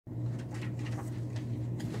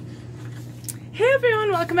Hey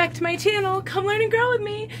everyone, welcome back to my channel. Come learn and grow with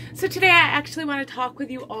me. So today I actually want to talk with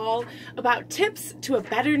you all about tips to a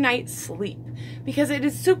better night's sleep, because it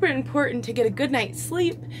is super important to get a good night's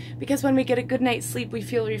sleep, because when we get a good night's sleep we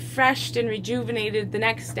feel refreshed and rejuvenated the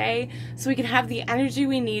next day, so we can have the energy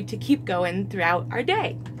we need to keep going throughout our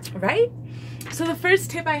day, right? So the first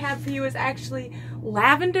tip I have for you is actually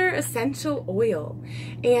lavender essential oil,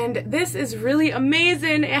 and this is really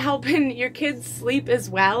amazing at helping your kids sleep as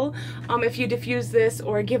well. If you diffuse this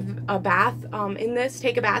or give a bath in this,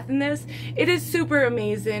 take a bath in this, it is super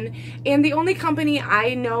amazing. And the only company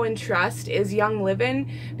I know and trust is Young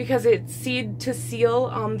Living, because it's seed to seal.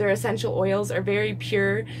 Their essential oils are very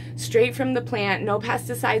pure, straight from the plant, no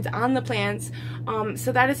pesticides on the plants.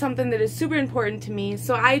 So that is something that is super important to me.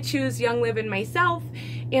 So I choose Young Living myself,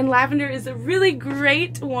 and lavender is a really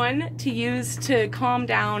great one to use to calm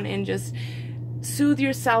down and just soothe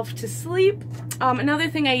yourself to sleep. Another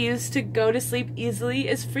thing I use to go to sleep easily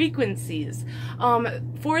is frequencies.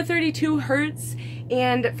 432 hertz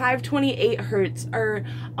and 528 hertz are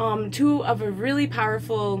two of a really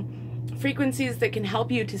powerful frequencies that can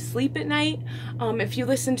help you to sleep at night. If you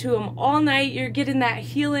listen to them all night, you're getting that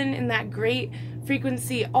healing and that great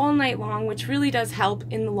frequency all night long, which really does help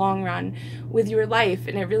in the long run with your life,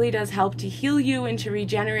 and it really does help to heal you and to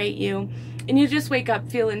regenerate you, and you just wake up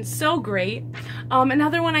feeling so great.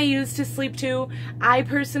 Another one I use to sleep to, I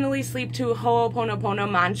personally sleep to Ho'oponopono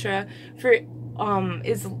mantra for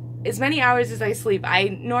as many hours as I sleep.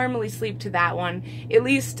 I normally sleep to that one at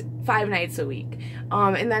least 5 nights a week,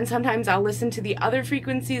 and then sometimes I'll listen to the other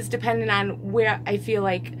frequencies depending on what I feel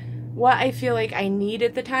like I need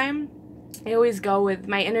at the time. I always go with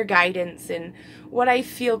my inner guidance and what I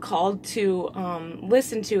feel called to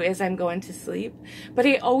listen to as I'm going to sleep. But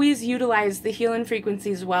I always utilize the healing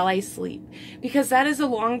frequencies while I sleep, because that is a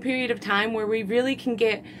long period of time where we really can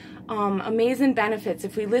get amazing benefits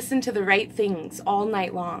if we listen to the right things all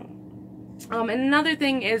night long. And another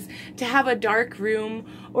thing is to have a dark room,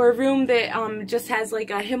 or a room that just has like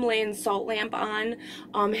a Himalayan salt lamp on.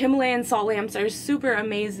 Himalayan salt lamps are super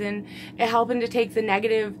amazing at helping to take the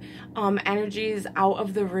negative energies out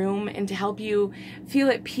of the room and to help you feel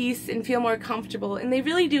at peace and feel more comfortable. And they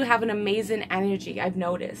really do have an amazing energy, I've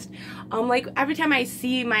noticed. Like every time I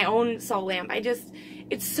see my own salt lamp,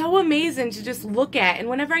 it's so amazing to just look at, and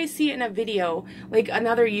whenever I see it in a video, like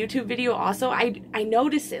another YouTube video also, I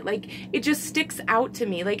notice it. Like, it just sticks out to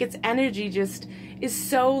me. Like, its energy just is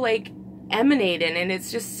so, like, emanating, and it's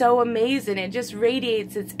just so amazing. It just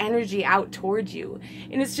radiates its energy out towards you,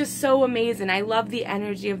 and it's just so amazing. I love the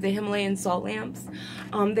energy of the Himalayan salt lamps.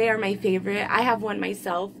 They are my favorite. I have one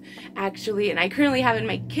myself, actually, and I currently have it in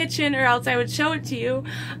my kitchen, or else I would show it to you.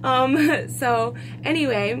 So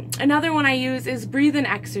anyway, another one I use is breathing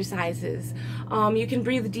exercises. You can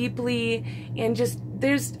breathe deeply, and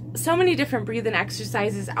there's so many different breathing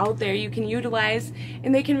exercises out there you can utilize,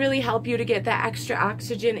 and they can really help you to get that extra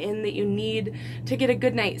oxygen in that you need to get a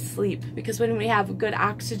good night's sleep, because when we have good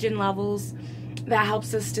oxygen levels, that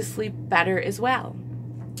helps us to sleep better as well.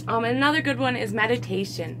 And another good one is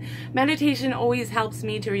meditation. Meditation always helps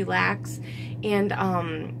me to relax, and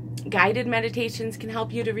guided meditations can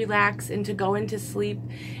help you to relax and to go into sleep.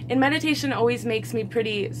 And meditation always makes me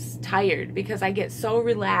pretty tired, because I get so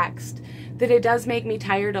relaxed that it does make me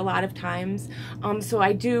tired a lot of times. So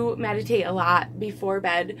I do meditate a lot before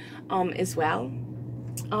bed as well.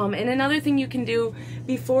 And another thing you can do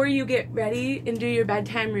before you get ready and do your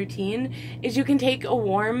bedtime routine is you can take a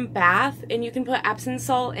warm bath, and you can put Epsom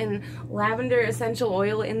salt and lavender essential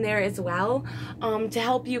oil in there as well, to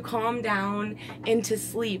help you calm down and to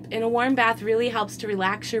sleep. And a warm bath really helps to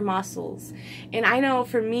relax your muscles. And I know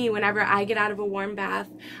for me, whenever I get out of a warm bath,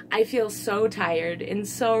 I feel so tired and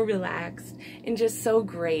so relaxed and just so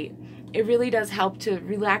great. It really does help to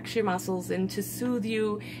relax your muscles and to soothe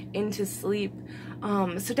you into sleep.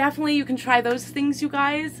 So definitely you can try those things, you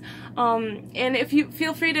guys. And if you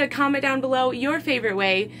feel free to comment down below your favorite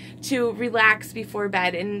way to relax before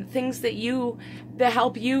bed, and things that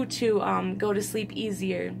help you to go to sleep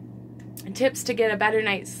easier. Tips to get a better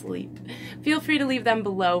night's sleep. Feel free to leave them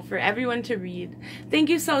below for everyone to read. Thank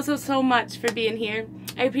you so much for being here.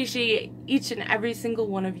 I appreciate each and every single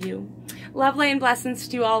one of you. Love, light, and blessings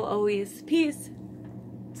to you all always. Peace.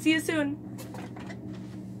 See you soon.